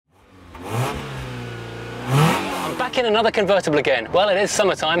back in another convertible again. Well, it is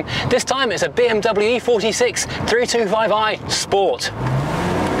summertime. This time it's a BMW E46 325i Sport.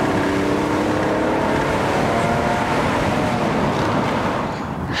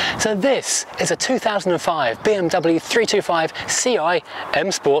 So this is a 2005 BMW 325 Ci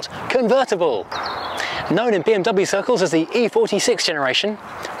M Sport convertible. Known in BMW circles as the E46 generation,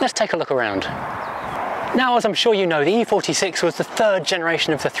 let's take a look around. Now, as I'm sure you know, the E46 was the third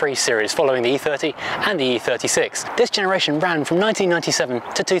generation of the 3 Series, following the E30 and the E36. This generation ran from 1997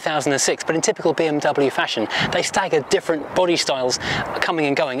 to 2006, but in typical BMW fashion, they staggered different body styles coming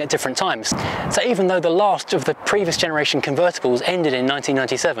and going at different times. So even though the last of the previous generation convertibles ended in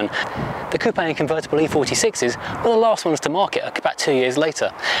 1997, the coupe and convertible E46s were the last ones to market about 2 years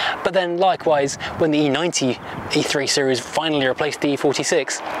later. But then likewise, when the E90 E3 Series finally replaced the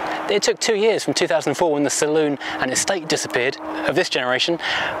E46, it took 2 years from 2004, when the saloon and estate disappeared of this generation,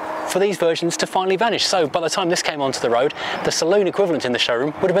 for these versions to finally vanish. So by the time this came onto the road, the saloon equivalent in the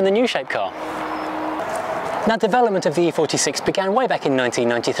showroom would have been the new shape car. Now, development of the E46 began way back in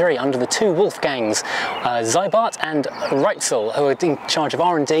 1993 under the two Wolfgangs, Seibert and Reitzel, who were in charge of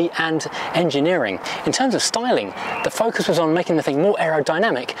R&D and engineering. In terms of styling, the focus was on making the thing more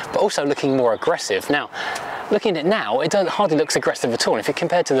aerodynamic, but also looking more aggressive. Now, looking at it now, it hardly looks aggressive at all. If you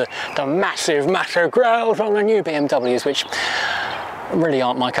compare to the massive grills on the new BMWs, which really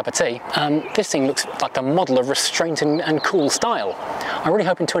aren't my cup of tea, this thing looks like the model of restraint and cool style. I really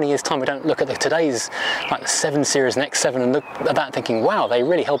hope in 20 years time we don't look at today's like the 7 Series and X7 and look at that thinking, wow, they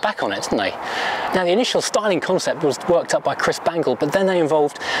really held back on it, didn't they? Now, the initial styling concept was worked up by Chris Bangle, but then they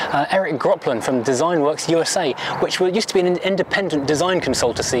involved Eric Groplan from DesignWorks USA, which used to be an independent design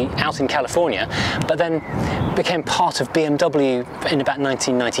consultancy out in California, but then became part of BMW in about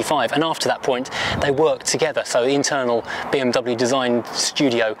 1995, and after that point they worked together. So the internal BMW design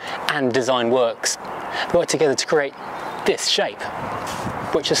studio and DesignWorks worked together to create this shape,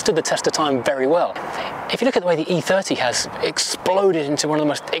 which has stood the test of time very well. If you look at the way the E30 has exploded into one of the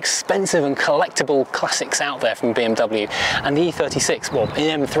most expensive and collectible classics out there from BMW, and the E36, well,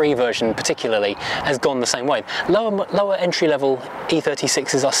 in M3 version particularly, has gone the same way. Lower entry-level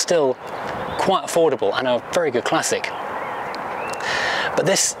E36s are still quite affordable and a very good classic. But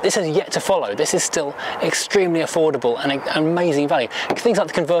this has yet to follow. This is still extremely affordable and an amazing value. Things like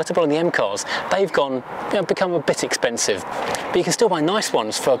the convertible and the M cars, they've gone, become a bit expensive, but you can still buy nice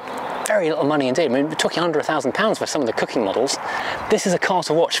ones for very little money indeed. I mean, we're talking under £1,000 for some of the cooking models. This is a car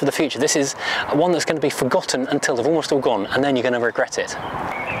to watch for the future. This is one that's going to be forgotten until they've almost all gone, and then you're going to regret it.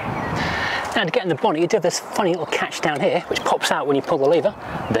 Now, to get in the bonnet, you do have this funny little catch down here, which pops out when you pull the lever.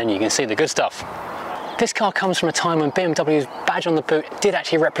 Then you can see the good stuff. This car comes from a time when BMW's badge on the boot did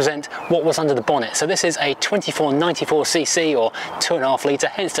actually represent what was under the bonnet. So this is a 2494cc or 2.5 litre,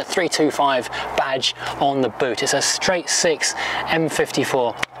 hence the 325 badge on the boot. It's a straight 6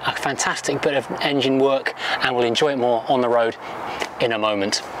 M54, a fantastic bit of engine work, and we'll enjoy it more on the road in a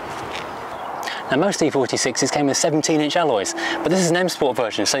moment. Now, most E46s came with 17-inch alloys, but this is an M Sport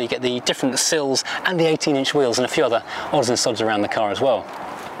version, so you get the different sills and the 18-inch wheels and a few other odds and sods around the car as well.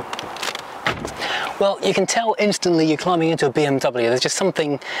 Well, you can tell instantly you're climbing into a BMW. There's just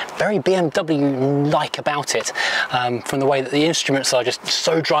something very BMW-like about it, from the way that the instruments are just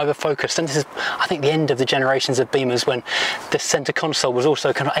so driver-focused. And this is, I think, the end of the generations of Beamers, when the centre console was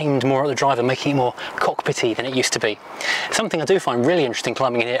also kind of aimed more at the driver, making it more cockpity than it used to be. Something I do find really interesting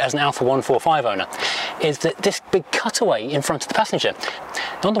climbing in here as an Alpha 145 owner is that this big cutaway in front of the passenger.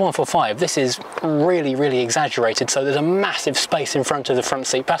 Now, on the 145, this is really, really exaggerated, so there's a massive space in front of the front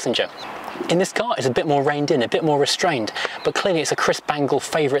seat passenger. In this car, it's a bit more reined in, a bit more restrained, but clearly it's a Chris Bangle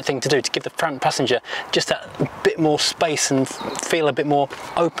favourite thing to do, to give the front passenger just that bit more space and feel a bit more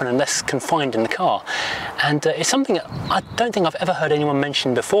open and less confined in the car. And it's something that I don't think I've ever heard anyone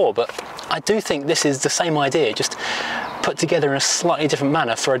mention before, but I do think this is the same idea, just put together in a slightly different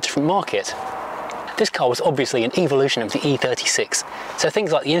manner for a different market. This car was obviously an evolution of the E36, so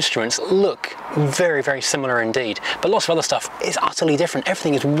things like the instruments look very, very similar indeed, but lots of other stuff is utterly different.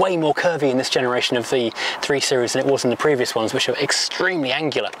 Everything is way more curvy in this generation of the 3 Series than it was in the previous ones, which are extremely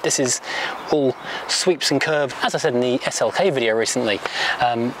angular. This is all sweeps and curves. As I said in the SLK video recently,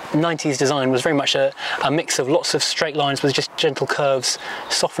 90s design was very much a mix of lots of straight lines with just gentle curves,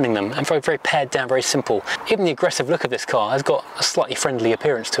 softening them, and very, very pared down, very simple. Even the aggressive look of this car has got a slightly friendly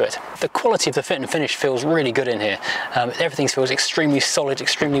appearance to it. The quality of the fit and finish feels really good in here. Everything feels extremely solid,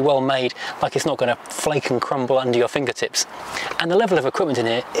 extremely well made, like it's not going to flake and crumble under your fingertips. And the level of equipment in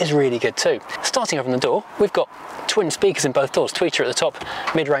here is really good too. Starting over on the door, we've got twin speakers in both doors, tweeter at the top,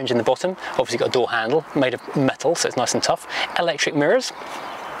 mid-range in the bottom. Obviously got a door handle made of metal, so it's nice and tough. Electric mirrors.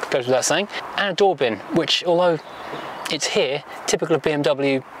 goes without saying, and a door bin, which although it's here, typical of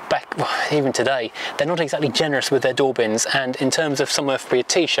BMW back, well, even today, they're not exactly generous with their door bins, and in terms of somewhere for your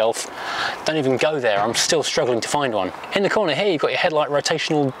tea shelf, don't even go there. I'm still struggling to find one. In the corner here, you've got your headlight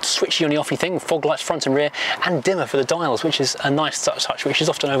rotational switchy on the offy thing, fog lights front and rear, and dimmer for the dials, which is a nice touch, which is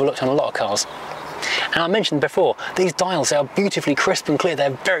often overlooked on a lot of cars. And I mentioned before, these dials are beautifully crisp and clear. They're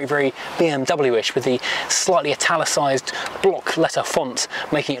very, very BMW-ish, with the slightly italicized block letter font,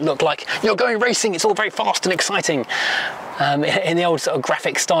 making it look like you're going racing. It's all very fast and exciting in the old sort of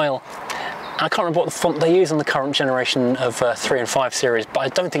graphic style. I can't remember what the font they use on the current generation of 3 and 5 series, but I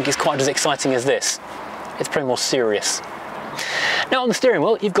don't think it's quite as exciting as this. It's pretty more serious. Now on the steering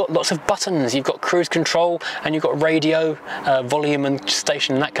wheel, you've got lots of buttons. You've got cruise control, and you've got radio, volume and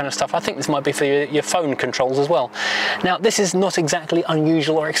station and that kind of stuff. I think this might be for your phone controls as well. Now this is not exactly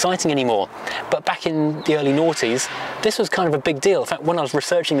unusual or exciting anymore, but back in the early noughties, this was kind of a big deal. In fact, when I was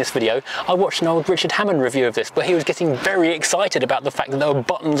researching this video, I watched an old Richard Hammond review of this, where he was getting very excited about the fact that there were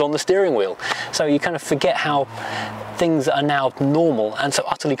buttons on the steering wheel. So you kind of forget how things that are now normal and so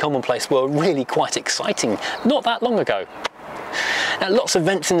utterly commonplace were really quite exciting not that long ago. Now, lots of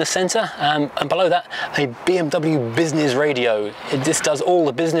vents in the centre, and below that a BMW business radio. This does all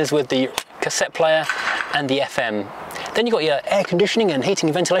the business with the cassette player and the FM. Then you've got your air conditioning and heating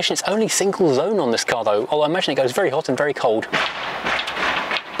and ventilation. It's only single zone on this car though, although I imagine it goes very hot and very cold,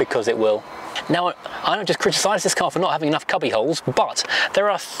 because it will. Now, I don't just criticise this car for not having enough cubby holes, but there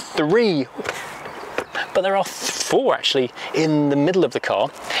are four actually in the middle of the car.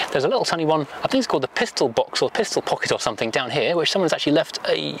 There's a little tiny one, I think it's called the pistol box or pistol pocket or something down here, which someone's actually left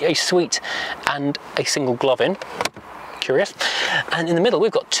a suite and a single glove in. Curious. And in the middle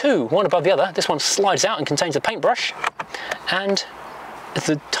we've got two, one above the other. This one slides out and contains a paintbrush, and it's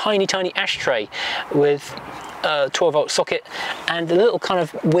a tiny ashtray with a 12-volt socket and a little kind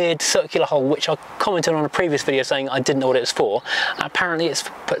of weird circular hole, which I commented on a previous video saying I didn't know what it was for. Apparently it's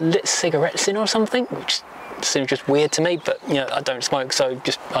to put lit cigarettes in or something, which seems just weird to me, but you know, I don't smoke, so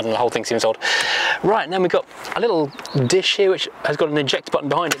just, I don't know, the whole thing seems odd. Right, and then we've got a little dish here which has got an eject button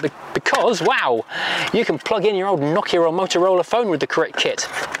behind it, because, wow, you can plug in your old Nokia or Motorola phone with the correct kit.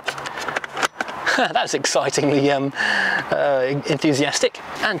 That's excitingly enthusiastic.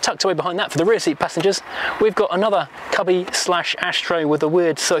 And tucked away behind that for the rear seat passengers, we've got another cubby slash ashtray with a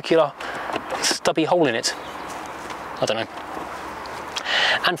weird circular stubby hole in it. I don't know.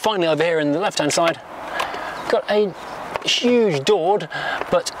 And finally over here in the left hand side, got a huge doored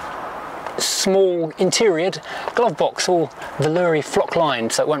but small interioured glove box, all velour-y flock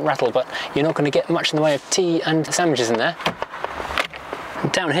lined so it won't rattle, but you're not going to get much in the way of tea and sandwiches in there.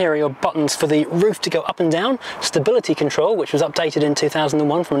 Down here are your buttons for the roof to go up and down, stability control, which was updated in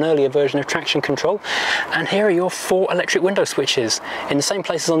 2001 from an earlier version of traction control, and here are your 4 electric window switches in the same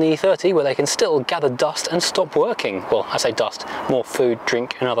places on the E30 where they can still gather dust and stop working. Well, I say dust, more food,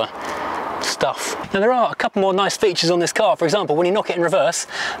 drink and other stuff. Now there are a couple more nice features on this car. For example, when you knock it in reverse,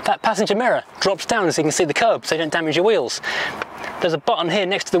 that passenger mirror drops down so you can see the curb so you don't damage your wheels. There's a button here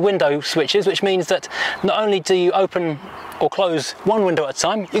next to the window switches, which means that not only do you open or close one window at a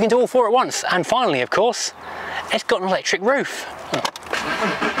time, you can do all 4 at once. And finally, of course, it's got an electric roof.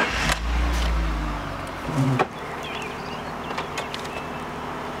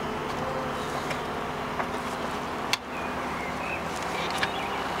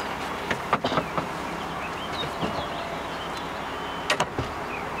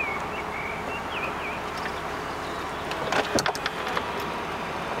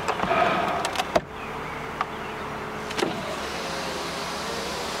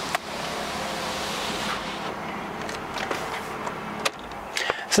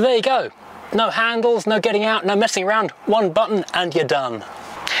 So there you go. No handles, no getting out, no messing around. One button and you're done.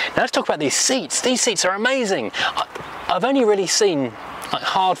 Now let's talk about these seats. These seats are amazing. I've only really seen like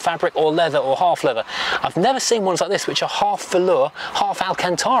hard fabric or leather or half leather. I've never seen ones like this which are half velour, half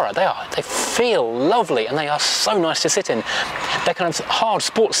Alcantara. They feel lovely and they are so nice to sit in. They're kind of hard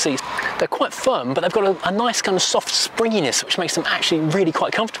sports seats. They're quite firm, but they've got a nice kind of soft springiness which makes them actually really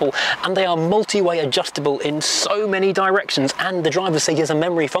quite comfortable, and they are multi-way adjustable in so many directions, and the driver's seat is a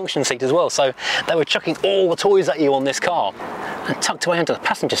memory function seat as well, so they were chucking all the toys at you on this car. And tucked away into the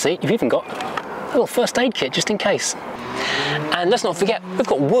passenger seat, you've even got a little first aid kit just in case. And let's not forget, we've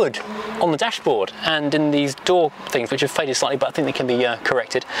got wood on the dashboard and in these door things which have faded slightly, but I think they can be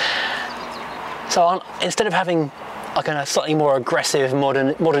corrected. So instead of having like a slightly more aggressive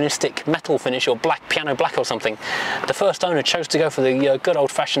modernistic metal finish or black piano black or something, the first owner chose to go for the good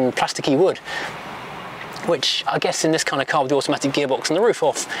old-fashioned plasticky wood. which I guess in this kind of car with the automatic gearbox and the roof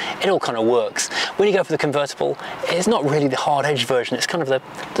off, it all kind of works. When you go for the convertible, it's not really the hard-edged version, it's kind of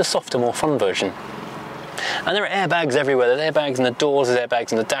the softer, more fun version. And there are airbags everywhere. There's airbags in the doors, there's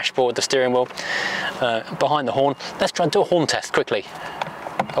airbags in the dashboard, the steering wheel, behind the horn. Let's try and do a horn test quickly.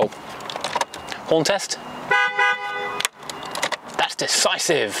 Oh, horn test. That's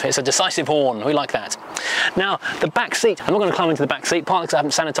decisive. It's a decisive horn. We like that. Now, the back seat, I'm not going to climb into the back seat, partly because I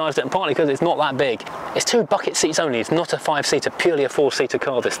haven't sanitised it and partly because it's not that big. It's 2 bucket seats only. It's not a 5-seater, purely a 4-seater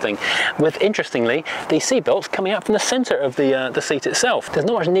car, this thing. With, interestingly, the seat belts coming out from the centre of the seat itself. There's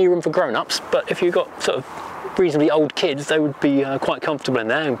not much knee room for grown-ups, but if you've got sort of reasonably old kids, they would be quite comfortable in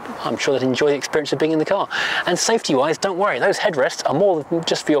there. I'm sure they'd enjoy the experience of being in the car. And safety wise, don't worry, those headrests are more than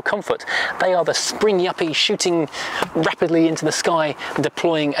just for your comfort. They are the springy uppy, shooting rapidly into the sky,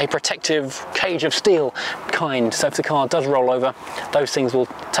 deploying a protective cage of steel kind, so if the car does roll over, those things will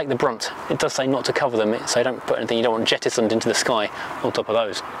take the brunt. It does say not to cover them, so don't put anything you don't want jettisoned into the sky on top of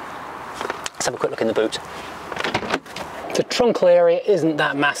those. Let's have a quick look in the boot. The trunk area isn't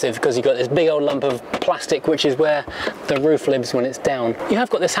that massive because you've got this big old lump of plastic, which is where the roof lives when it's down. You have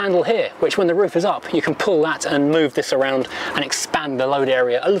got this handle here, which when the roof is up, you can pull that and move this around and expand the load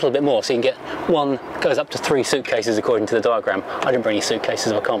area a little bit more, so you can get goes up to 3 suitcases according to the diagram. I didn't bring any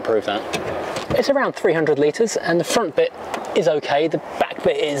suitcases, so I can't prove that. It's around 300 litres and the front bit is okay, the back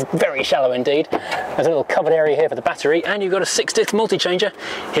bit is very shallow indeed. There's a little covered area here for the battery, and you've got a 6-disc multi-changer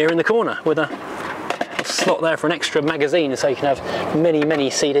here in the corner with a slot there for an extra magazine, so you can have many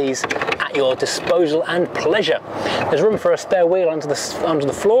CDs at your disposal and pleasure. There's room for a spare wheel under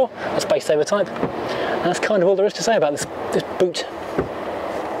the floor, a space saver type, and that's kind of all there is to say about this boot.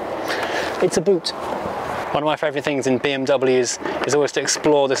 It's a boot. One of my favourite things in BMWs is always to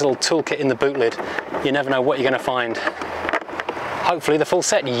explore this little toolkit in the boot lid. You never know what you're going to find. Hopefully the full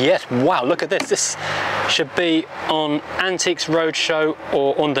set. Yes, wow, look at this. This should be on Antiques Roadshow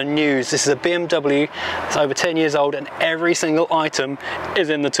or on the news. This is a BMW, it's over 10 years old, and every single item is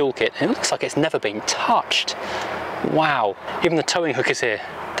in the toolkit. It looks like it's never been touched. Wow, even the towing hook is here.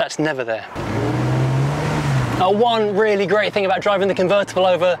 That's never there. One really great thing about driving the convertible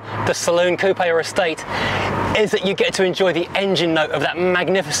over the saloon, coupe or estate is that you get to enjoy the engine note of that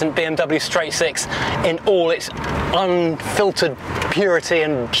magnificent BMW straight six in all its unfiltered purity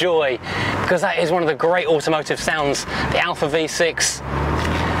and joy, because that is one of the great automotive sounds. The Alpha V6,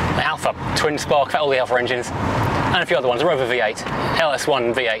 the Alpha twin spark, all the Alpha engines, and a few other ones, the Rover V8,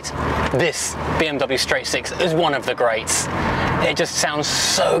 LS1 V8. This BMW straight six is one of the greats. It just sounds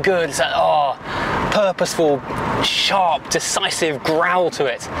so good. It's that purposeful, sharp, decisive growl to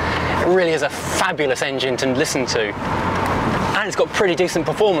it. It really is a fabulous engine to listen to. And it's got pretty decent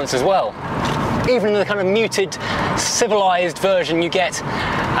performance as well. Even in the kind of muted, civilized version you get,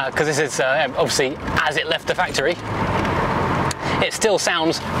 because this is obviously as it left the factory, it still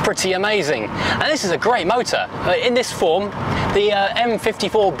sounds pretty amazing. And this is a great motor. In this form, the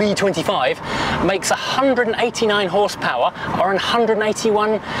M54 B25 makes 189 horsepower or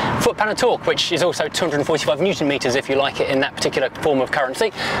 181 foot-pound of torque, which is also 245 Newton meters if you like it in that particular form of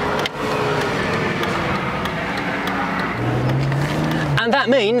currency. And that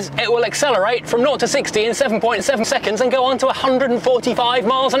means it will accelerate from 0 to 60 in 7.7 seconds and go on to 145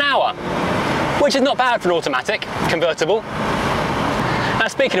 miles an hour, which is not bad for an automatic convertible.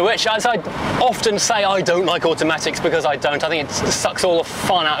 Speaking of which, as I often say, I don't like automatics because I don't. I think it sucks all the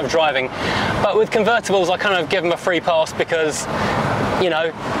fun out of driving. But with convertibles, I kind of give them a free pass because, you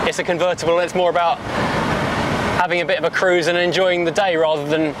know, it's a convertible and it's more about having a bit of a cruise and enjoying the day rather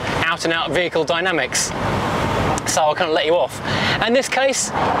than out and out vehicle dynamics. So I'll kind of let you off. In this case,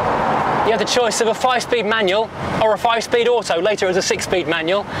 you have the choice of a 5-speed manual or a 5-speed auto. Later it was a 6-speed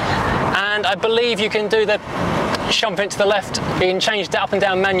manual. And I believe you can do the shump it to the left. You can change it up and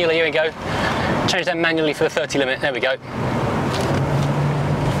down manually. Here we go. Change that manually for the 30 limit. There we go.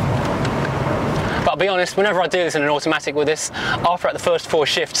 But I'll be honest, whenever I do this in an automatic with this, after the first 4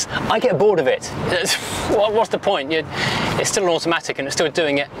 shifts, I get bored of it. What's the point? It's still an automatic and it's still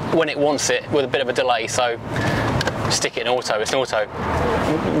doing it when it wants it with a bit of a delay, so stick it in auto. It's an auto.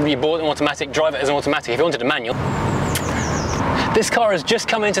 You bought an automatic, drive it as an automatic. If you wanted a manual. This car has just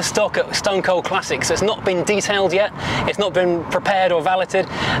come into stock at Stone Cold Classics. It's not been detailed yet, it's not been prepared or valeted,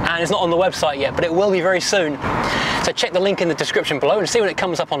 and it's not on the website yet, but it will be very soon. So check the link in the description below and see when it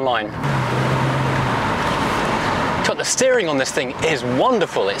comes up online. The steering on this thing is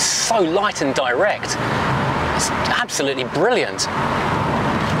wonderful. It's so light and direct. It's absolutely brilliant.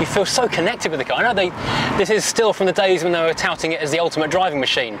 You feel so connected with the car. I know this is still from the days when they were touting it as the ultimate driving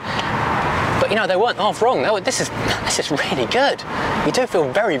machine. But you know, they weren't half wrong. This is really good. You do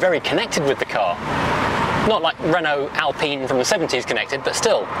feel very, very connected with the car. Not like Renault Alpine from the 70s connected, but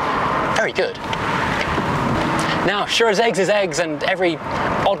still, very good. Now, sure as eggs is eggs, and every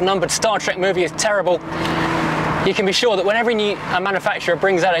odd-numbered Star Trek movie is terrible, you can be sure that whenever a manufacturer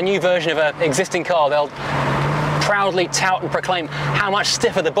brings out a new version of an existing car, they'll proudly tout and proclaim how much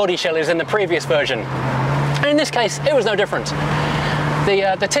stiffer the body shell is than the previous version. And in this case, it was no different.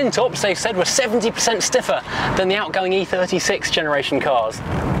 The tin tops, they said, were 70% stiffer than the outgoing E46 generation cars.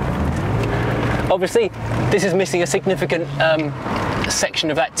 Obviously, this is missing a significant section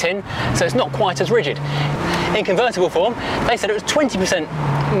of that tin, so it's not quite as rigid. In convertible form, they said it was 20%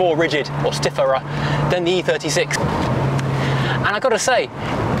 more rigid or stiffer than the E36. And I've got to say,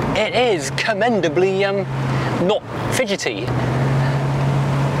 it is commendably not fidgety.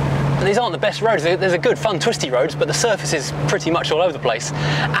 These aren't the best roads. There's a good fun twisty roads, but the surface is pretty much all over the place.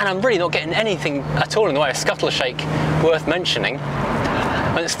 And I'm really not getting anything at all in the way of scuttle shake worth mentioning.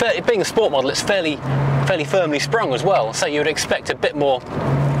 And it's being a sport model, it's fairly firmly sprung as well, so you would expect a bit more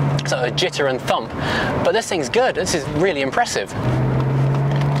sort of jitter and thump. But this thing's good. This is really impressive.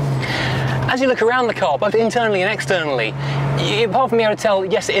 As you look around the car, both internally and externally, apart from being able to tell,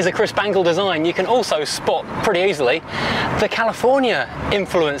 yes, it is a crisp angle design, you can also spot pretty easily the California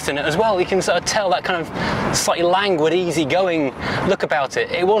influence in it as well. You can sort of tell that kind of slightly languid, easy-going look about it.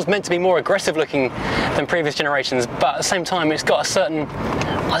 It was meant to be more aggressive looking than previous generations, but at the same time, it's got a certain,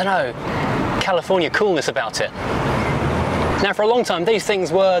 I don't know, California coolness about it. Now, for a long time, these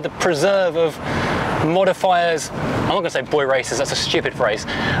things were the preserve of modifiers. I'm not going to say boy racers, that's a stupid phrase,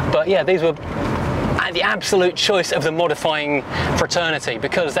 but yeah, these were the absolute choice of the modifying fraternity,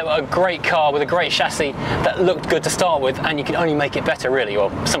 because they were a great car with a great chassis that looked good to start with, and you could only make it better really, or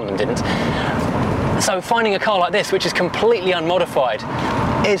some of them didn't. So finding a car like this, which is completely unmodified,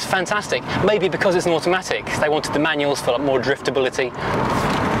 is fantastic. Maybe because it's an automatic, they wanted the manuals for like more driftability,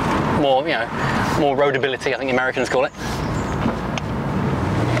 more, you know, more roadability, I think the Americans call it.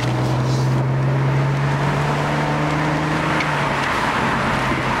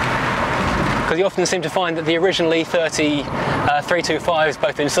 Because you often seem to find that the original E30 325s,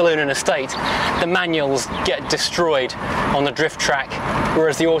 both in saloon and estate, the manuals get destroyed on the drift track,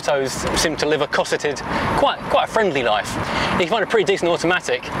 whereas the autos seem to live a cosseted, quite a friendly life. You can find a pretty decent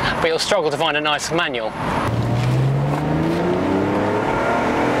automatic, but you'll struggle to find a nice manual.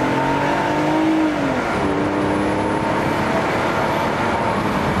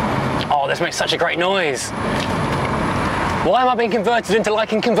 Oh, this makes such a great noise. Why am I being converted into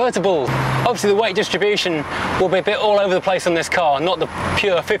liking convertibles? Obviously the weight distribution will be a bit all over the place on this car, not the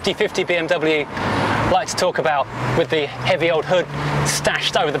pure 50-50 BMW I like to talk about with the heavy old hood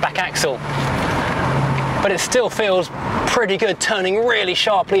stashed over the back axle. But it still feels pretty good turning really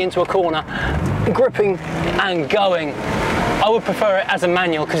sharply into a corner, gripping and going. I would prefer it as a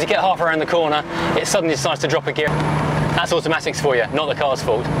manual because you get half around the corner, it suddenly decides to drop a gear. That's automatics for you, not the car's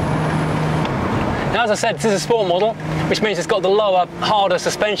fault. Now, as I said, this is a sport model, which means it's got the lower, harder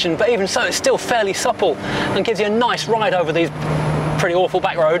suspension, but even so, it's still fairly supple and gives you a nice ride over these pretty awful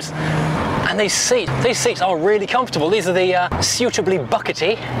back roads. And these seats are really comfortable. These are the suitably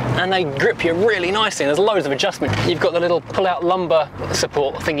buckety, and they grip you really nicely, and there's loads of adjustment. You've got the little pull-out lumbar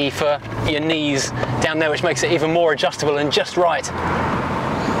support thingy for your knees down there, which makes it even more adjustable and just right.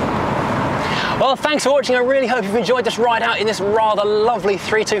 Well, thanks for watching. I really hope you've enjoyed this ride out in this rather lovely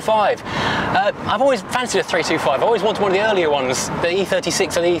 325. I've always fancied a 325. I always wanted one of the earlier ones, the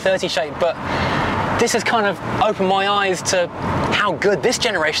E36 or the E30 shape, but this has kind of opened my eyes to how good this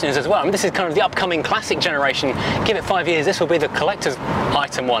generation is as well. I mean, this is kind of the upcoming classic generation. Give it 5 years, this will be the collector's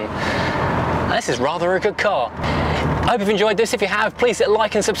item one. And this is rather a good car. I hope you've enjoyed this. If you have, please hit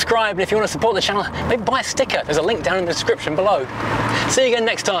like and subscribe. And if you want to support the channel, maybe buy a sticker. There's a link down in the description below. See you again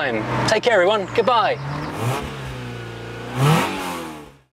next time. Take care, everyone. Goodbye.